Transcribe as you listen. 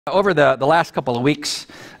Over the last couple of weeks,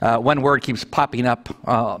 one word keeps popping up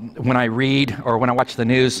when I read or when I watch the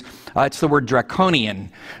news. It's the word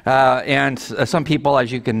draconian. And some people,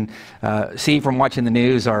 as you can see from watching the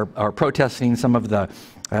news, are protesting some of the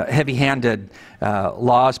heavy-handed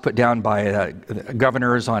laws put down by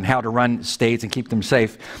governors on how to run states and keep them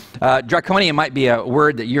safe. Draconian might be a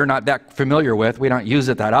word that you're not that familiar with. We don't use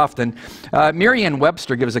it that often.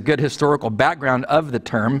 Merriam-Webster gives a good historical background of the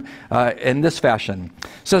term in this fashion.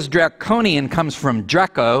 It says draconian comes from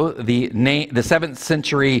Draco, the 7th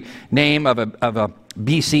century name of a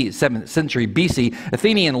BC, 7th century BC,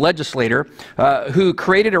 Athenian legislator who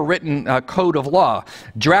created a written code of law.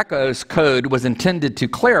 Draco's code was intended to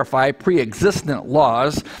clarify pre-existent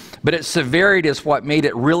laws, but its severity is what made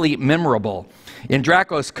it really memorable. In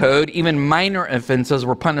Draco's code, even minor offenses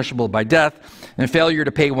were punishable by death, and failure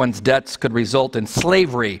to pay one's debts could result in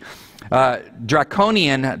slavery.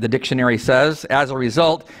 Draconian, the dictionary says, as a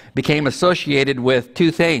result, became associated with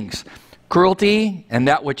two things: cruelty and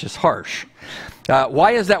that which is harsh.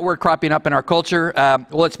 Why is that word cropping up in our culture?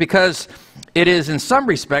 Well, it's because it is in some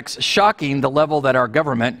respects shocking the level that our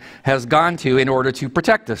government has gone to in order to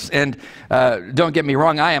protect us. And don't get me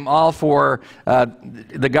wrong, I am all for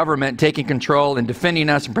the government taking control and defending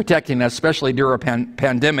us and protecting us, especially during a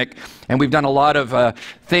pandemic. And we've done a lot of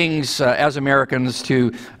things as Americans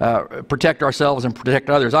to protect ourselves and protect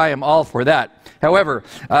others. I am all for that. However,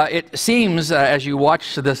 it seems as you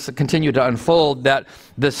watch this continue to unfold that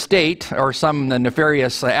the state, or some of the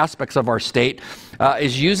nefarious aspects of our state,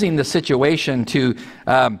 is using the situation to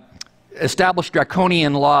establish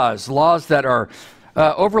draconian laws that are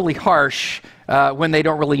overly harsh when they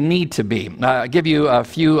don't really need to be. I'll give you a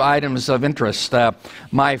few items of interest.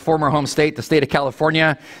 My former home state, the state of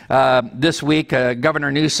California, this week,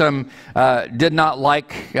 Governor Newsom did not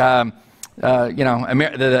like the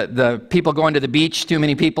people going to the beach, too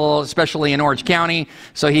many people, especially in Orange County.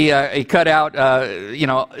 So he cut out,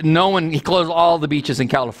 he closed all the beaches in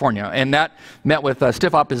California. And that met with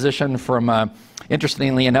stiff opposition from,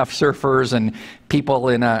 interestingly enough, surfers and people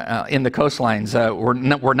in the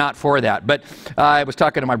coastlines were not for that. But I was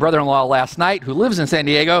talking to my brother-in-law last night, who lives in San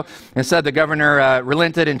Diego, and said the governor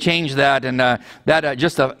relented and changed that, and that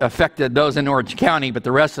just affected those in Orange County, but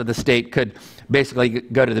the rest of the state could basically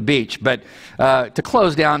go to the beach. But to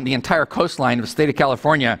close down the entire coastline of the state of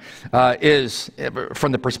California is,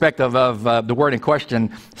 from the perspective of the word in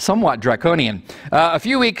question, somewhat draconian. A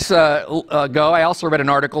few weeks ago, I also read an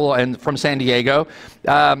article from San Diego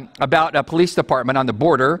about a police department on the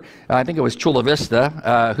border, I think it was Chula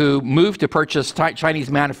Vista, who moved to purchase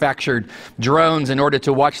Chinese-manufactured drones in order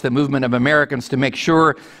to watch the movement of Americans to make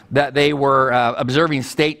sure that they were observing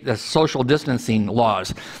state social distancing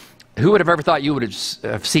laws. Who would have ever thought you would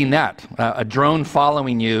have seen that? A drone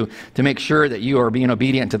following you to make sure that you are being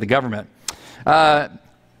obedient to the government.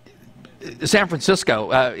 San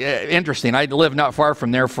Francisco, interesting. I lived not far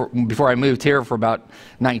from there before I moved here for about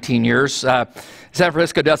 19 years. San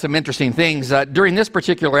Francisco does some interesting things. During this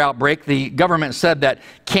particular outbreak, the government said that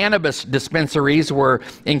cannabis dispensaries were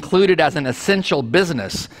included as an essential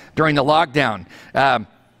business during the lockdown.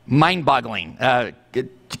 Mind-boggling.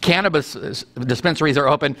 Cannabis dispensaries are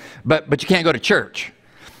open, but you can't go to church.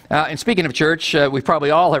 And speaking of church, we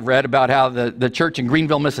probably all have read about how the church in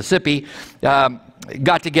Greenville, Mississippi,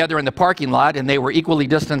 got together in the parking lot, and they were equally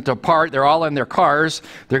distant apart. They're all in their cars.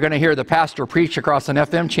 They're going to hear the pastor preach across an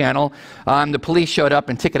FM channel. The police showed up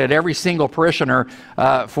and ticketed every single parishioner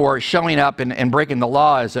for showing up and breaking the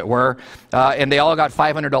law, as it were, and they all got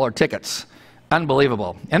 $500 tickets.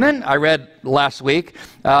 Unbelievable. And then I read last week,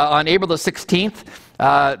 on April the 16th,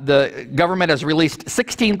 the government has released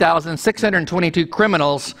 16,622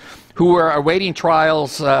 criminals who were awaiting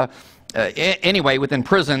trials anyway within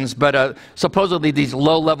prisons, but supposedly these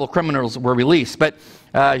low-level criminals were released. But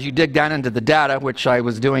as you dig down into the data, which I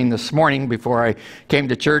was doing this morning before I came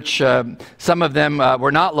to church, some of them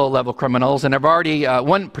were not low-level criminals, and have already,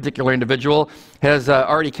 one particular individual has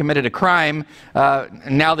already committed a crime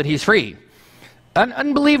now that he's free.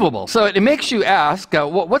 Unbelievable. So it makes you ask,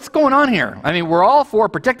 what's going on here? I mean, we're all for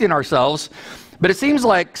protecting ourselves, but it seems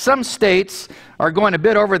like some states are going a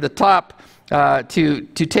bit over the top to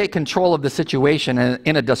take control of the situation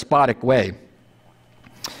in a despotic way.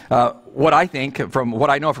 What I think, from what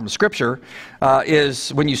I know from Scripture,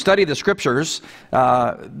 is when you study the Scriptures,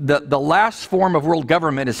 the last form of world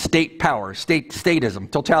government is state power, statism,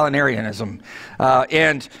 totalitarianism.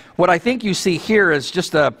 And what I think you see here is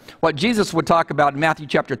just what Jesus would talk about in Matthew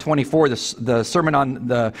chapter 24, the Sermon on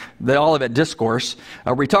the Olivet Discourse,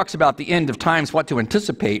 where he talks about the end of times, what to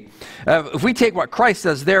anticipate. If we take what Christ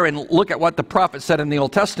says there and look at what the prophet said in the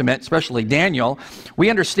Old Testament, especially Daniel, we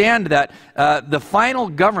understand that the final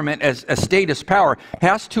government as a statist power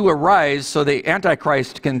has to arise so the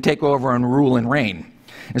Antichrist can take over and rule and reign.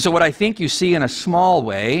 And so what I think you see in a small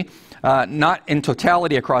way, not in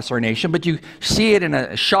totality across our nation, but you see it in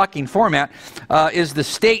a shocking format, is the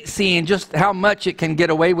state seeing just how much it can get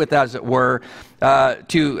away with, as it were,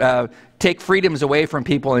 to take freedoms away from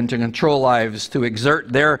people and to control lives, to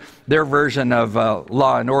exert their version of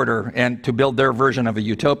law and order, and to build their version of a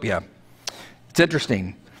utopia. It's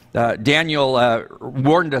interesting. Daniel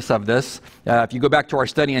warned us of this. If you go back to our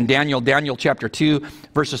study in Daniel chapter 2,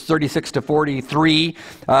 verses 36 to 43,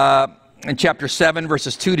 in chapter 7,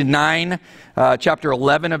 verses 2 to 9, chapter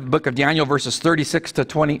 11 of the book of Daniel, verses 36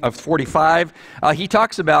 to 45, he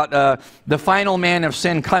talks about the final man of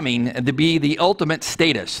sin coming to be the ultimate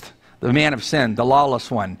statist, the man of sin, the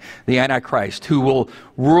lawless one, the Antichrist, who will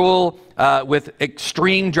rule with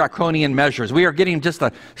extreme draconian measures. We are getting just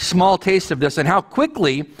a small taste of this, and how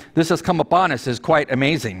quickly this has come upon us is quite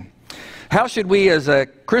amazing. How should we as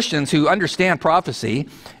Christians who understand prophecy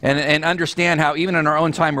and understand how even in our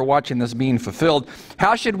own time we're watching this being fulfilled,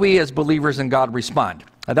 how should we as believers in God respond?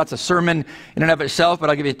 That's a sermon in and of itself, but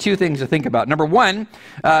I'll give you two things to think about. Number one,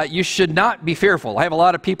 you should not be fearful. I have a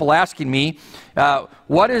lot of people asking me,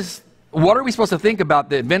 what are we supposed to think about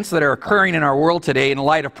the events that are occurring in our world today in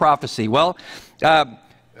light of prophecy? Well,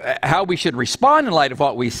 how we should respond in light of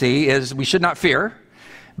what we see is we should not fear,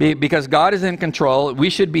 because God is in control. We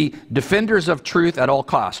should be defenders of truth at all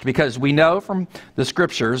costs, because we know from the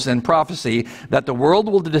Scriptures and prophecy that the world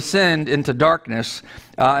will descend into darkness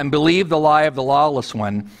and believe the lie of the lawless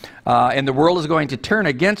one, and the world is going to turn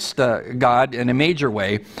against God in a major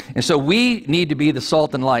way. And so we need to be the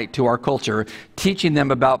salt and light to our culture, teaching them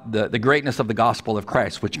about the greatness of the gospel of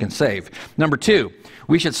Christ, which can save. Number two,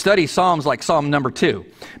 we should study Psalms like Psalm number 2,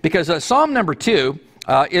 because Psalm number 2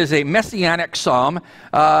 is a messianic psalm.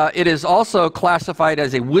 It is also classified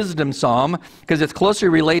as a wisdom psalm because it's closely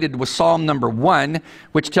related with Psalm number 1,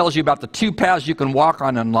 which tells you about the two paths you can walk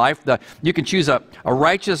on in life. You can choose a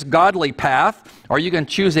righteous, godly path, or you can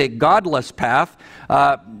choose a godless path.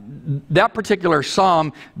 That particular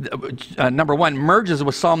psalm, number 1, merges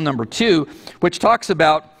with Psalm number 2, which talks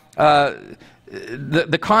about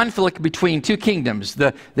the conflict between two kingdoms,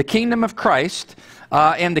 the kingdom of Christ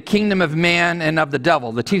and the kingdom of man and of the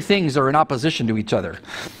devil. The two things are in opposition to each other.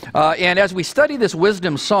 And as we study this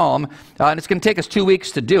wisdom psalm, and it's going to take us 2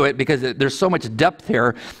 weeks to do it because there's so much depth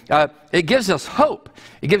here, it gives us hope.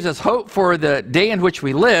 It gives us hope for the day in which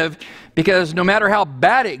we live, because no matter how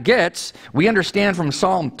bad it gets, we understand from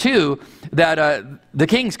Psalm 2 that the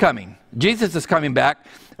King's coming. Jesus is coming back,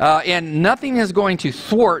 and nothing is going to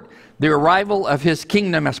thwart the arrival of his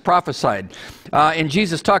kingdom as prophesied. And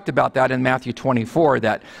Jesus talked about that in Matthew 24,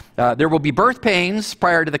 that there will be birth pains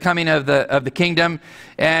prior to the coming of the kingdom,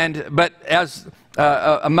 but as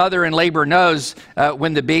a mother in labor knows,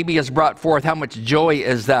 when the baby is brought forth, how much joy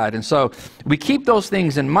is that? And so we keep those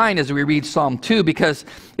things in mind as we read Psalm 2, because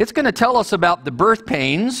it's going to tell us about the birth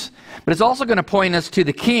pains, but it's also going to point us to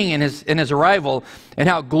the King and his arrival and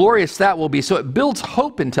how glorious that will be. So it builds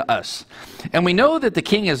hope into us. And we know that the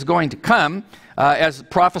King is going to come, as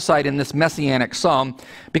prophesied in this messianic psalm,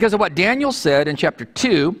 because of what Daniel said in chapter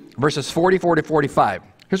 2, verses 44 to 45.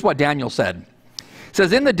 Here's what Daniel said. It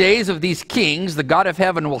says, "In the days of these kings, the God of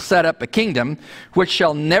heaven will set up a kingdom which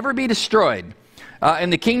shall never be destroyed.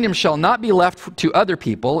 And the kingdom shall not be left to other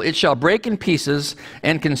people. It shall break in pieces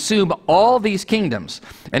and consume all these kingdoms,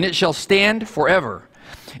 and it shall stand forever.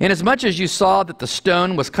 Inasmuch as you saw that the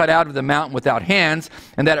stone was cut out of the mountain without hands,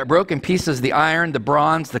 and that it broke in pieces the iron, the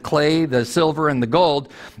bronze, the clay, the silver, and the gold,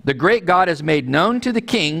 the great God has made known to the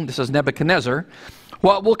king," this is Nebuchadnezzar,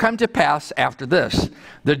 "what will come to pass after this.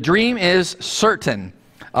 The dream is certain,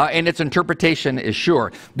 and its interpretation is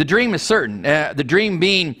sure." The dream is certain. The dream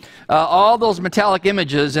being all those metallic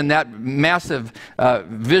images and that massive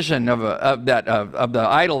vision of the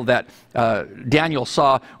idol that Daniel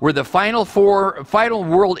saw were the final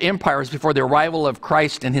world empires before the arrival of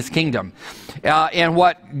Christ and his kingdom. And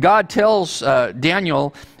what God tells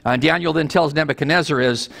Daniel, Daniel then tells Nebuchadnezzar,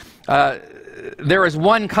 is there is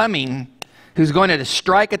one coming who's going to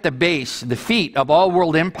strike at the base, the feet of all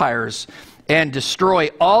world empires, and destroy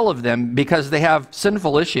all of them because they have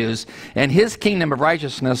sinful issues, and his kingdom of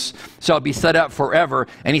righteousness shall be set up forever.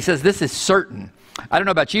 And he says this is certain. I don't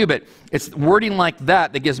know about you, but it's wording like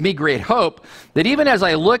that that gives me great hope that even as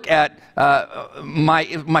I look at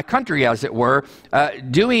my country, as it were,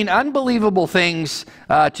 doing unbelievable things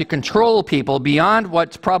to control people beyond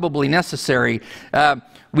what's probably necessary,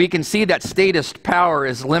 we can see that statist power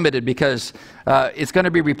is limited because it's going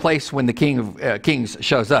to be replaced when the King of Kings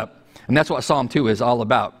shows up. And that's what Psalm 2 is all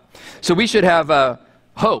about. So we should have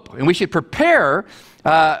hope, and we should prepare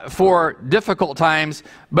for difficult times,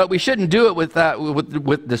 but we shouldn't do it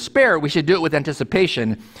with despair. We should do it with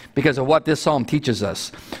anticipation because of what this psalm teaches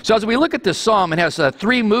us. So as we look at this psalm, it has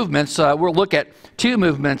three movements. We'll look at two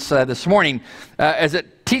movements this morning as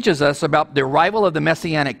it teaches us about the arrival of the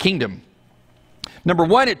Messianic kingdom. Number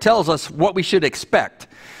one, it tells us what we should expect.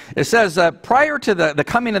 It says, prior to the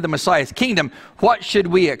coming of the Messiah's kingdom, what should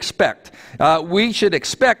we expect? We should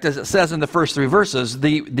expect, as it says in the first three verses,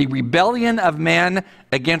 the rebellion of man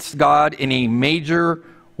against God in a major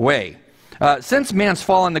way. Since man's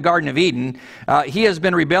fall in the Garden of Eden, he has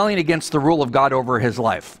been rebelling against the rule of God over his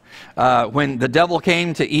life. When the devil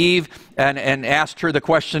came to Eve and asked her the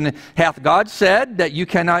question, hath God said that you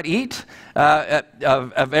cannot eat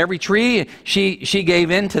of every tree? She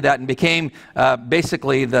gave in to that and became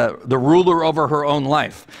basically the ruler over her own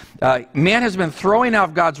life. Man has been throwing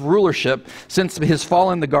out God's rulership since his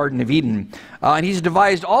fall in the Garden of Eden. And he's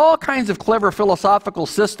devised all kinds of clever philosophical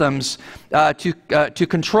systems to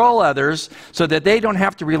control others so that they don't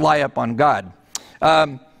have to rely upon God.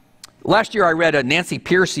 Last year I read Nancy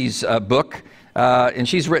Pearcey's book, and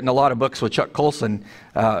she's written a lot of books with Chuck Colson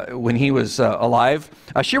when he was alive.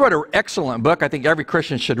 She wrote an excellent book. I think every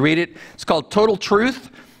Christian should read it. It's called Total Truth,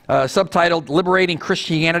 subtitled Liberating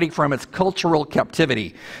Christianity from Its Cultural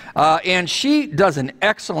Captivity. And she does an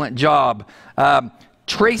excellent job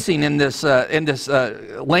tracing in this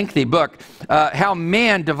lengthy book how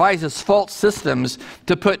man devises false systems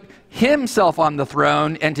to put himself on the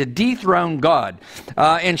throne and to dethrone God.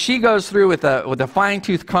 And she goes through with a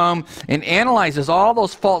fine-tooth comb and analyzes all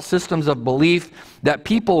those false systems of belief that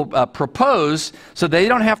people propose so they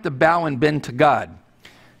don't have to bow and bend to God.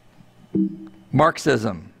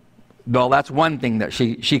 Marxism. Well, that's one thing that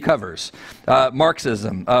she covers.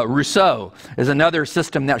 Marxism. Rousseau is another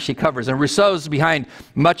system that she covers. And Rousseau's behind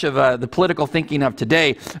much of the political thinking of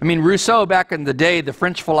today. I mean, Rousseau, back in the day, the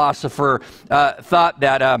French philosopher, thought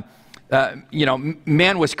that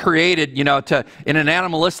man was created, in an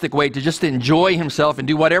animalistic way to just enjoy himself and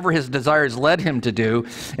do whatever his desires led him to do.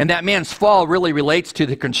 And that man's fall really relates to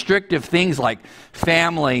the constrictive things like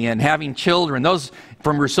family and having children. Those,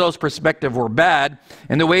 from Rousseau's perspective, were bad.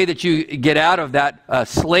 And the way that you get out of that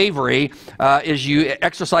slavery is you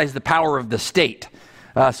exercise the power of the state.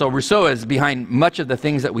 So Rousseau is behind much of the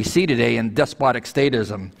things that we see today in despotic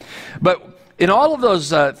statism. But in all of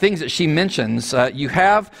those things that she mentions, you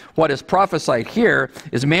have what is prophesied here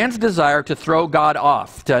is man's desire to throw God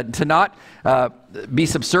off, to not be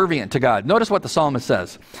subservient to God. Notice what the psalmist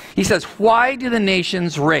says. He says, why do the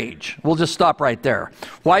nations rage? We'll just stop right there.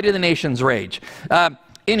 Why do the nations rage?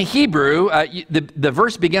 In Hebrew, the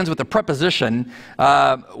verse begins with a preposition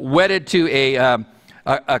wedded to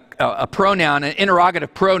a pronoun, an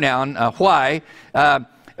interrogative pronoun, why,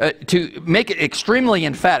 to make it extremely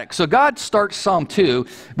emphatic. So God starts Psalm 2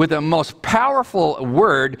 with the most powerful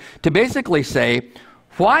word to basically say,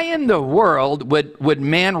 why in the world would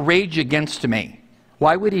man rage against me?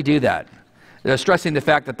 Why would he do that? Stressing the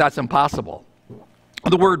fact that that's impossible.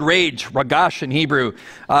 The word rage, ragash in Hebrew,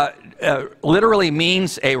 literally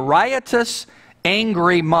means a riotous,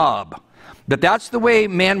 angry mob. But that's the way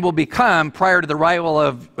man will become prior to the arrival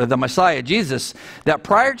of the Messiah, Jesus, that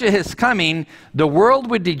prior to his coming, the world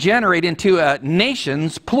would degenerate into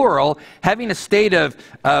nations, plural, having a state of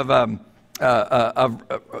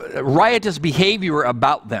riotous behavior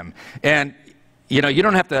about them. And, you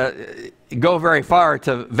don't have to go very far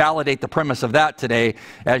to validate the premise of that today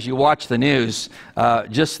as you watch the news.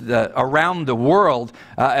 Around the world,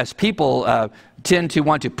 as people tend to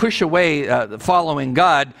want to push away following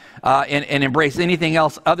God and embrace anything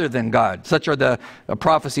else other than God. Such are the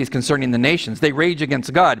prophecies concerning the nations. They rage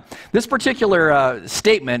against God. This particular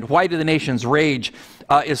statement, why do the nations rage,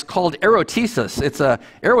 is called erotesis.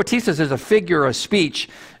 Erotesis is a figure of speech.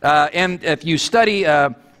 And if you study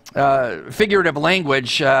figurative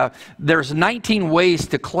language, there's 19 ways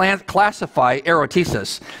to classify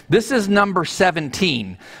erotesis. This is number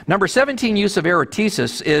 17. Number 17 use of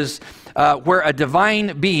erotesis is where a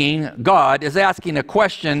divine being, God, is asking a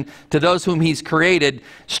question to those whom he's created,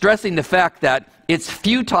 stressing the fact that it's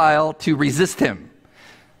futile to resist him.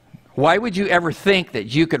 why would you ever think that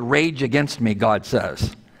you could rage against me, God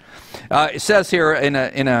says. It says here in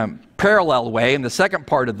a parallel way in the second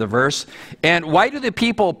part of the verse, and why do the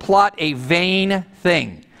people plot a vain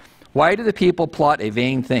thing? Why do the people plot a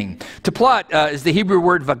vain thing? To plot is the Hebrew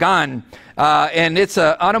word vagan, and it's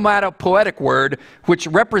an onomatopoetic word which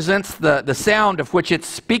represents the sound of which it's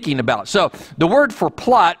speaking about. So the word for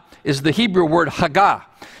plot is the Hebrew word hagah.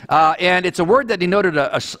 And it's a word that denoted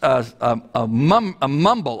a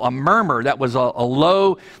mumble, a murmur that was a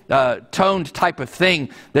low toned type of thing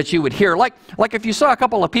that you would hear. Like if you saw a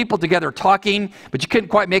couple of people together talking, but you couldn't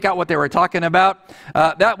quite make out what they were talking about,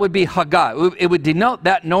 that would be hagah. It would denote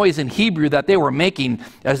that noise in Hebrew that they were making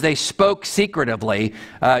as they spoke secretively.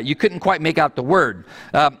 You couldn't quite make out the word.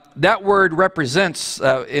 That word represents,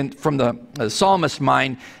 from the psalmist's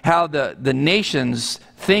mind, how the nations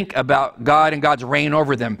think about God and God's reign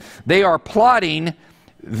over them. They are plotting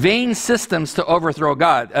vain systems to overthrow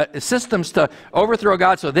God, systems to overthrow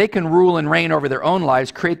God so they can rule and reign over their own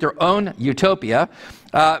lives, create their own utopia.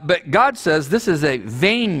 But God says this is a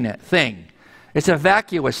vain thing. It's a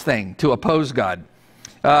vacuous thing to oppose God.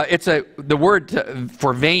 The word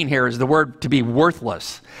for vain here is the word to be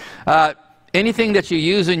worthless. Anything that you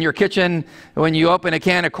use in your kitchen when you open a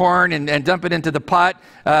can of corn and dump it into the pot,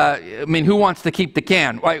 I mean, who wants to keep the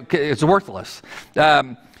can? Why? It's worthless.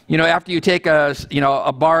 After you take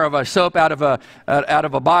a bar of a soap out of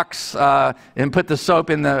a box and put the soap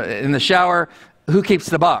in the shower, who keeps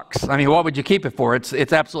the box? I mean, what would you keep it for?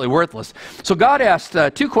 It's absolutely worthless. So God asked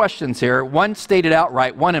two questions here. One stated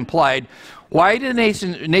outright, one implied. Why do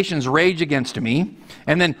the nations rage against me?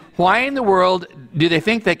 And then, why in the world do they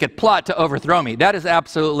think they could plot to overthrow me? That is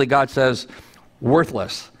absolutely, God says,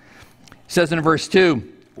 worthless. It says in verse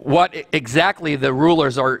 2, what exactly the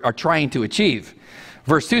rulers are trying to achieve.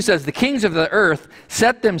 Verse 2 says, the kings of the earth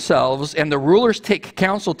set themselves, and the rulers take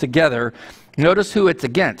counsel together. Notice who it's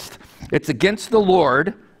against. It's against the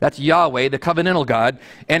Lord, that's Yahweh, the covenantal God,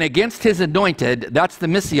 and against his anointed, that's the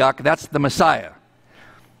Messiah, that's the Messiah.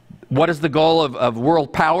 What is the goal of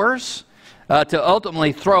world powers? To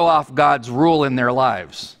ultimately throw off God's rule in their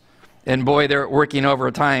lives. And boy, they're working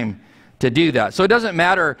overtime to do that. So it doesn't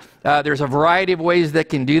matter. There's a variety of ways that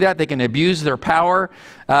can do that. They can abuse their power.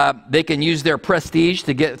 They can use their prestige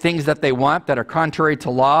to get things that they want that are contrary to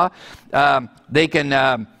law. They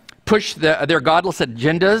can push their godless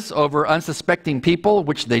agendas over unsuspecting people,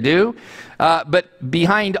 which they do. But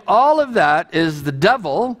behind all of that is the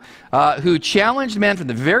devil who challenged man from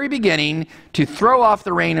the very beginning to throw off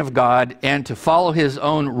the reign of God and to follow his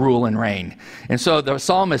own rule and reign. And so the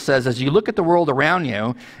psalmist says, as you look at the world around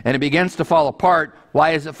you and it begins to fall apart,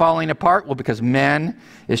 why is it falling apart? Well, because man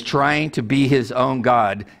is trying to be his own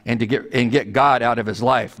God and to get God out of his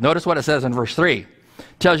life. Notice what it says in verse 3. It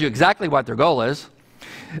tells you exactly what their goal is.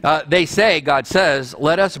 They say, God says,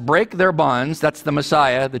 let us break their bonds. That's the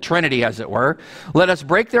Messiah, the Trinity as it were. Let us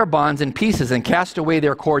break their bonds in pieces and cast away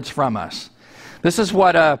their cords from us. This is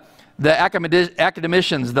what the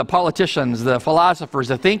academicians, the politicians, the philosophers,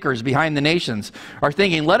 the thinkers behind the nations are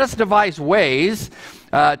thinking. Let us devise ways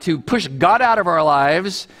to push God out of our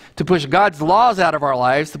lives, to push God's laws out of our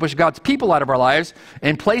lives, to push God's people out of our lives,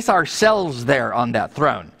 and place ourselves there on that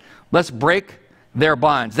throne. Let's break their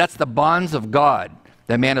bonds. That's the bonds of God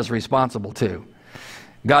that man is responsible to.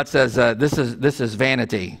 God says, this is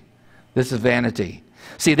vanity. This is vanity.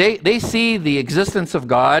 See, they see the existence of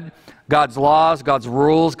God, God's laws, God's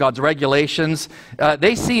rules, God's regulations.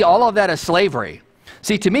 They see all of that as slavery.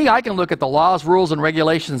 See, to me, I can look at the laws, rules, and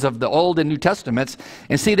regulations of the Old and New Testaments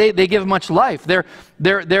and see they give much life.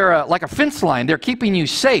 They're like a fence line. They're keeping you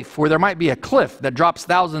safe where there might be a cliff that drops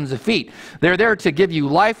thousands of feet. They're there to give you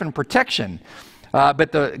life and protection.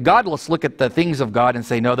 But the godless look at the things of God and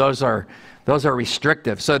say, no, those are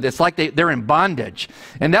restrictive. So it's like they're in bondage.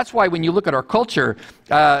 And that's why when you look at our culture,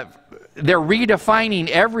 they're redefining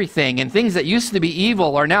everything, and things that used to be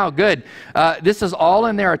evil are now good. This is all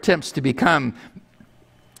in their attempts to become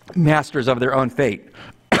masters of their own fate.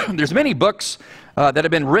 There's many books that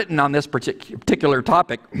have been written on this particular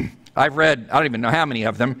topic. I've read, I don't even know how many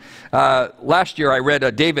of them. Last year I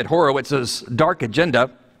read David Horowitz's Dark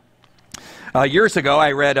Agenda. Years ago,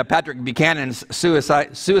 I read Patrick Buchanan's Suicide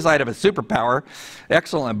of a Superpower.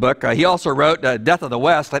 Excellent book. He also wrote Death of the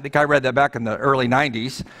West. I think I read that back in the early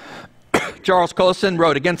 90s. Charles Colson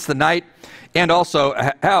wrote Against the Night, and also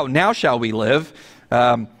How Now Shall We Live.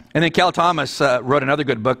 And then Cal Thomas wrote another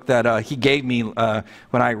good book that he gave me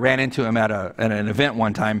when I ran into him at an event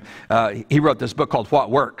one time. He wrote this book called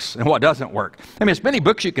What Works and What Doesn't Work. I mean, there's many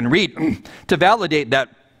books you can read to validate that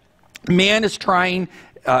man is trying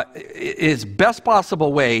is best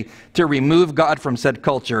possible way to remove God from said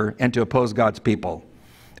culture and to oppose God's people.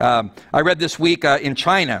 I read this week in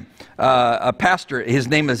China, a pastor, his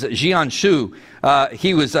name is Jian Shu.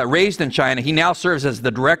 He was raised in China. He now serves as the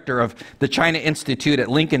director of the China Institute at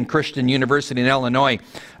Lincoln Christian University in Illinois.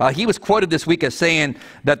 He was quoted this week as saying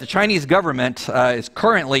that the Chinese government is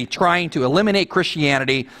currently trying to eliminate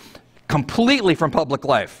Christianity completely from public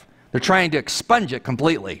life. They're trying to expunge it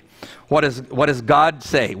completely. What does God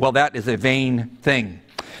say? Well, that is a vain thing.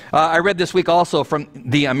 I read this week also from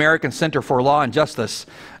the American Center for Law and Justice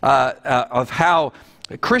of how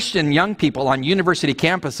Christian young people on university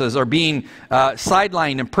campuses are being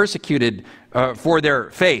sidelined and persecuted for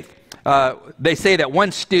their faith. They say that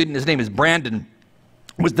one student, his name is Brandon,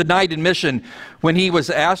 was denied admission when he was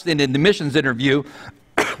asked in an admissions interview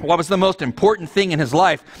what was the most important thing in his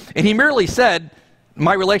life. And he merely said,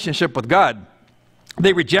 my relationship with God.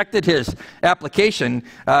 They rejected his application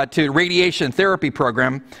to radiation therapy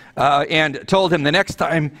program and told him the next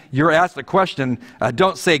time you're asked a question,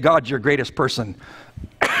 don't say God's your greatest person.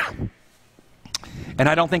 And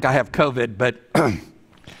I don't think I have COVID, but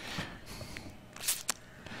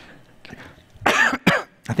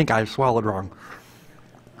I think I swallowed wrong.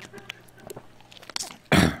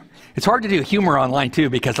 It's hard to do humor online too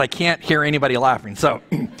because I can't hear anybody laughing. So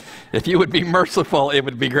if you would be merciful, it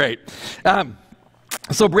would be great.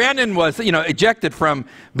 So Brandon was, ejected from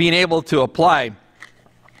being able to apply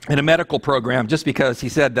in a medical program just because he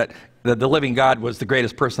said that the living God was the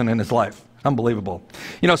greatest person in his life. Unbelievable.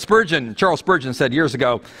 Charles Spurgeon said years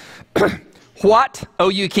ago, what, O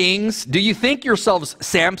you kings, do you think yourselves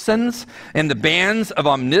Samsons in the bands of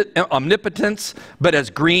omnipotence, but as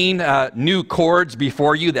green new cords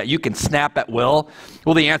before you that you can snap at will?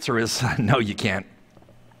 Well, the answer is no, you can't.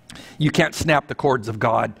 You can't snap the cords of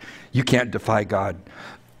God. You can't defy God.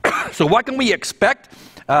 So what can we expect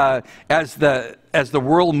as the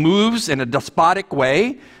world moves in a despotic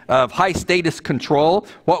way of high status control?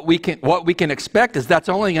 What we can expect is that's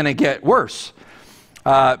only going to get worse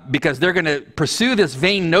because they're going to pursue this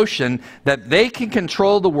vain notion that they can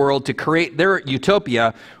control the world to create their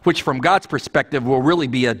utopia, which from God's perspective will really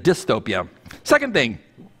be a dystopia. Second thing,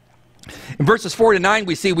 in verses 4 to 9,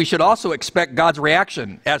 we see we should also expect God's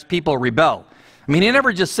reaction as people rebel. I mean, he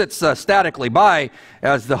never just sits statically by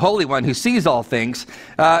as the Holy One who sees all things.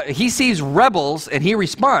 He sees rebels and he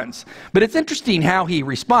responds. But it's interesting how he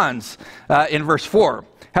responds in verse 4.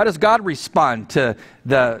 How does God respond to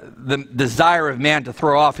the desire of man to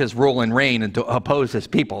throw off his rule and reign and to oppose his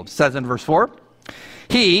people? It says in verse 4,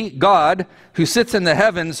 he, God, who sits in the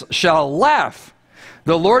heavens, shall laugh.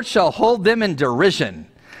 The Lord shall hold them in derision.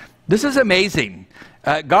 This is amazing.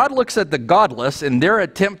 God looks at the godless in their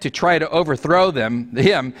attempt to try to overthrow him,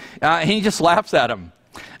 and he just laughs at them.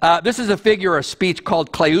 This is a figure of speech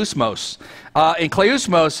called kleusmos. And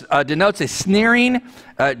kleusmos denotes a sneering,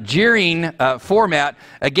 jeering format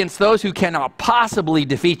against those who cannot possibly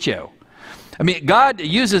defeat you. I mean, God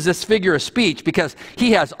uses this figure of speech because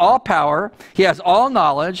he has all power, he has all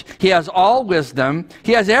knowledge, he has all wisdom,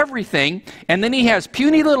 he has everything, and then he has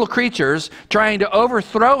puny little creatures trying to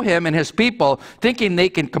overthrow him and his people, thinking they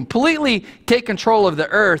can completely take control of the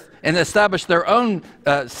earth and establish their own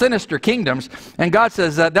sinister kingdoms. And God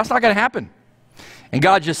says, that's not going to happen. And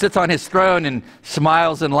God just sits on his throne and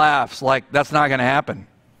smiles and laughs like, that's not going to happen.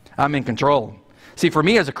 I'm in control. See, for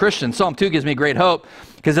me as a Christian, Psalm 2 gives me great hope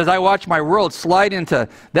because as I watch my world slide into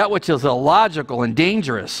that which is illogical and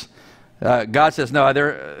dangerous, God says, no,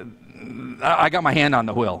 I got my hand on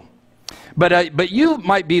the wheel. But you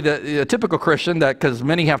might be the typical Christian, that because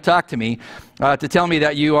many have talked to me, to tell me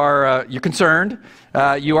that you're concerned,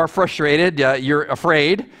 you are frustrated, you're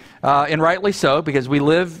afraid, and rightly so, because we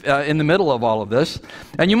live in the middle of all of this.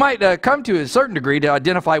 And you might come to a certain degree to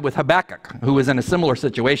identify with Habakkuk, who was in a similar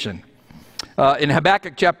situation. In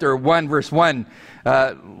Habakkuk chapter 1, verse 1,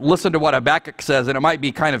 listen to what Habakkuk says, and it might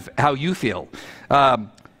be kind of how you feel.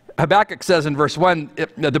 Habakkuk says in verse 1,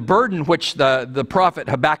 the burden which the prophet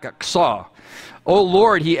Habakkuk saw. O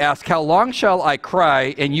Lord, he asked, how long shall I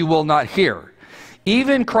cry and you will not hear?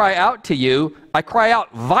 Even cry out to you, I cry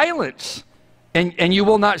out violence, and you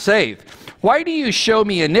will not save. Why do you show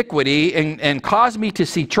me iniquity and cause me to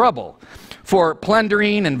see trouble? For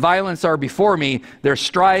plundering and violence are before me, their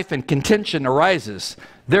strife and contention arises.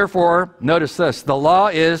 Therefore, notice this, the law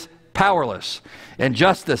is powerless, and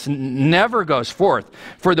justice never goes forth.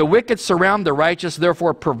 For the wicked surround the righteous,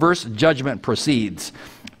 therefore perverse judgment proceeds.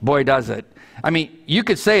 Boy, does it. I mean, you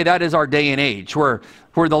could say that is our day and age, where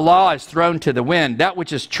where the law is thrown to the wind. That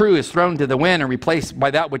which is true is thrown to the wind and replaced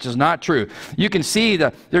by that which is not true. You can see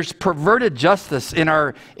there's perverted justice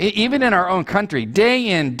even in our own country, day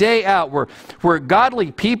in, day out, where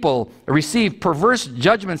godly people receive perverse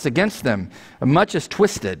judgments against them. Much is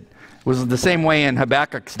twisted. It was the same way in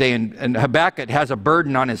Habakkuk's day, and Habakkuk has a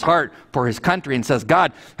burden on his heart for his country and says,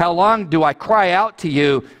 God, how long do I cry out to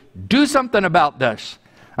you? Do something about this.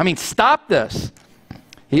 I mean, stop this.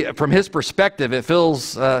 From his perspective, it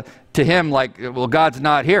feels to him like, well, God's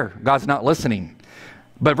not here. God's not listening.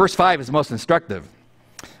 But verse 5 is most instructive.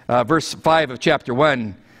 Verse 5 of chapter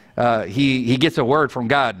 1, he gets a word from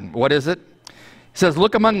God. What is it? He says,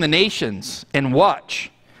 look among the nations and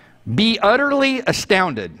watch. Be utterly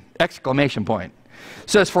astounded! Exclamation point. It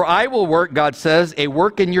says, for I will work, God says, a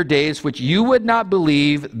work in your days which you would not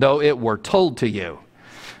believe though it were told to you.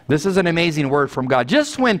 This is an amazing word from God.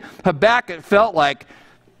 Just when Habakkuk felt like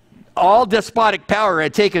all despotic power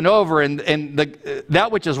had taken over, and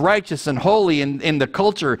that which is righteous and holy in the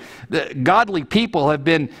culture, the godly people have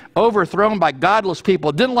been overthrown by godless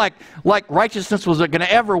people. It didn't like righteousness was going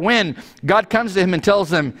to ever win. God comes to him and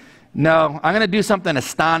tells him, no, I'm going to do something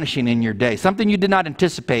astonishing in your day, something you did not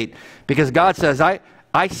anticipate, because God says,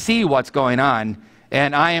 I see what's going on,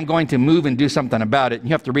 and I am going to move and do something about it.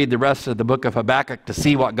 You have to read the rest of the book of Habakkuk to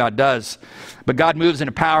see what God does. But God moves in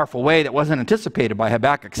a powerful way that wasn't anticipated by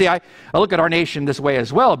Habakkuk. See, I look at our nation this way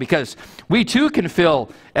as well, because we too can feel,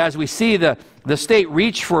 as we see the state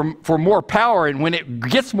reach for more power, and when it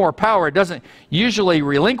gets more power, it doesn't usually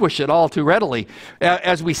relinquish it all too readily.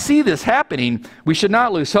 As we see this happening, we should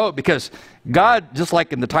not lose hope, because God, just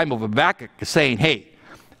like in the time of Habakkuk, is saying, hey,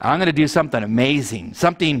 I'm going to do something amazing,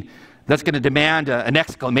 something that's going to demand an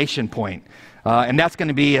exclamation point. And that's going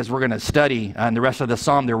to be, as we're going to study in the rest of the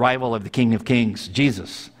psalm, the arrival of the King of Kings,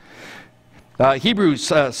 Jesus.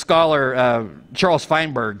 Hebrews scholar Charles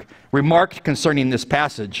Feinberg remarked concerning this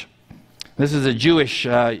passage. This is a Jewish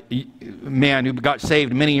man who got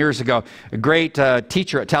saved many years ago, a great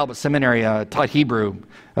teacher at Talbot Seminary, taught Hebrew,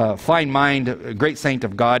 fine mind, a great saint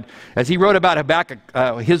of God. As he wrote about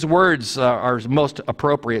Habakkuk, his words are most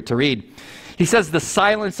appropriate to read. He says, the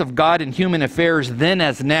silence of God in human affairs then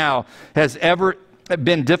as now has ever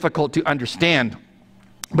been difficult to understand.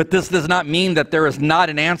 But this does not mean that there is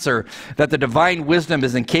not an answer, that the divine wisdom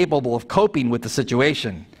is incapable of coping with the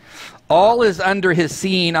situation. All is under his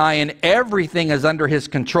seeing eye, and everything is under his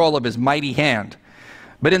control of his mighty hand.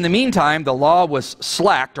 But in the meantime, the law was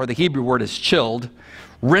slacked, or the Hebrew word is chilled,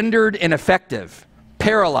 rendered ineffective,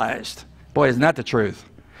 paralyzed. Boy, isn't that the truth?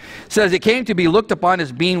 It says it came to be looked upon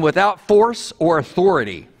as being without force or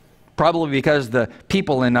authority, probably because the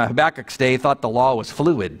people in Habakkuk's day thought the law was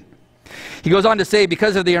fluid. He goes on to say,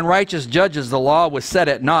 because of the unrighteous judges, the law was set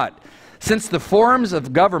at naught. Since the forms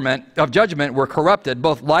of judgment were corrupted,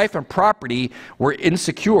 both life and property were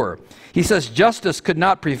insecure. He says justice could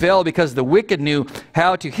not prevail because the wicked knew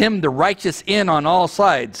how to hem the righteous in on all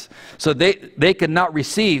sides, so they could not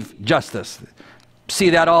receive justice.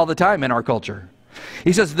 See that all the time in our culture.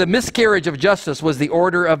 He says the miscarriage of justice was the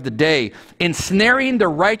order of the day. Ensnaring the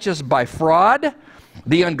righteous by fraud,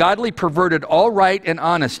 the ungodly perverted all right and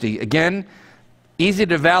honesty. Again, easy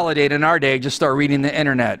to validate in our day, just start reading the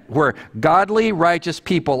internet, where godly, righteous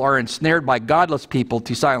people are ensnared by godless people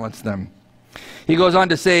to silence them. He goes on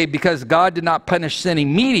to say, because God did not punish sin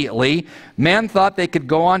immediately, man thought they could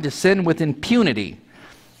go on to sin with impunity.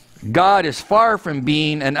 God is far from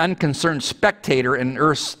being an unconcerned spectator in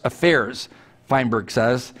earth's affairs, Feinberg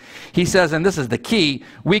says. He says, and this is the key,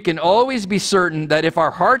 we can always be certain that if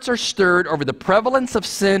our hearts are stirred over the prevalence of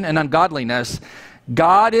sin and ungodliness,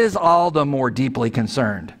 God is all the more deeply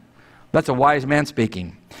concerned. That's a wise man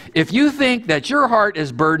speaking. If you think that your heart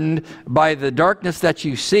is burdened by the darkness that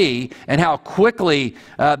you see and how quickly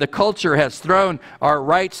the culture has thrown our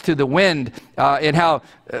rights to the wind, and how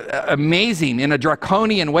amazing, in a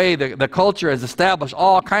draconian way, the culture has established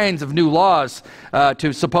all kinds of new laws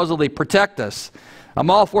to supposedly protect us. I'm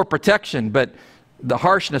all for protection, but the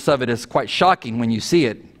harshness of it is quite shocking when you see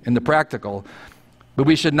it in the practical. But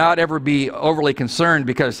we should not ever be overly concerned,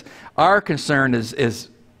 because our concern is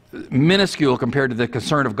minuscule compared to the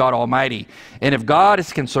concern of God Almighty. And if God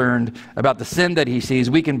is concerned about the sin that he sees,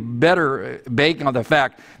 we can better bank on the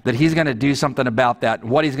fact that he's going to do something about that.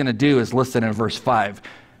 What he's going to do is listed in verse 5.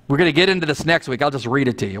 We're going to get into this next week. I'll just read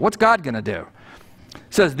it to you. What's God going to do? It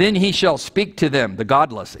says, then he shall speak to them, the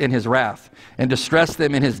godless, in his wrath, and distress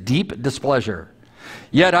them in his deep displeasure.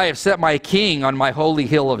 Yet I have set my king on my holy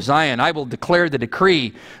hill of Zion. I will declare the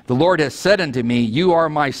decree. The Lord has said unto me, you are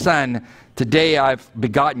my son. Today I've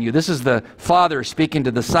begotten you. This is the Father speaking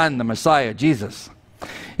to the Son, the Messiah, Jesus.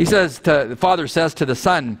 He says, the Father says to the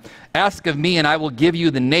Son, ask of me and I will give you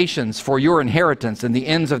the nations for your inheritance and the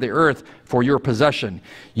ends of the earth for your possession.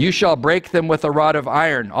 You shall break them with a rod of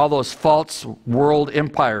iron, all those false world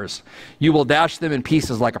empires. You will dash them in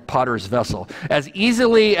pieces like a potter's vessel. As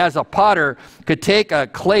easily as a potter could take a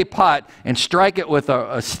clay pot and strike it with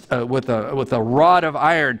a rod of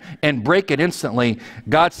iron and break it instantly,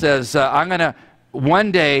 God says, I'm going to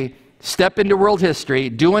one day step into world history,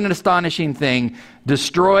 do an astonishing thing,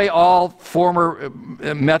 destroy all former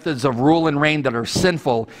methods of rule and reign that are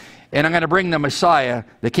sinful, and I'm going to bring the Messiah,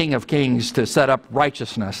 the King of Kings, to set up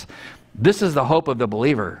righteousness. This is the hope of the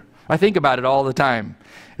believer. I think about it all the time.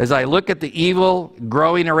 As I look at the evil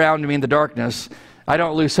growing around me in the darkness, I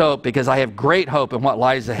don't lose hope because I have great hope in what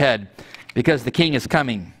lies ahead, because the King is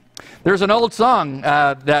coming. There's an old song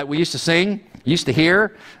that we used to sing, used to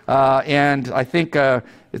hear, and I think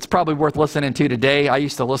it's probably worth listening to today. I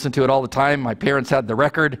used to listen to it all the time. My parents had the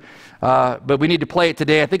record, but we need to play it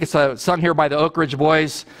today. I think it's sung here by the Oak Ridge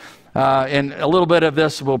Boys, and a little bit of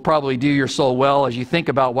this will probably do your soul well as you think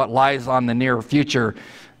about what lies on the near future.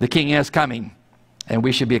 The King is coming, and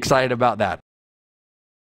we should be excited about that.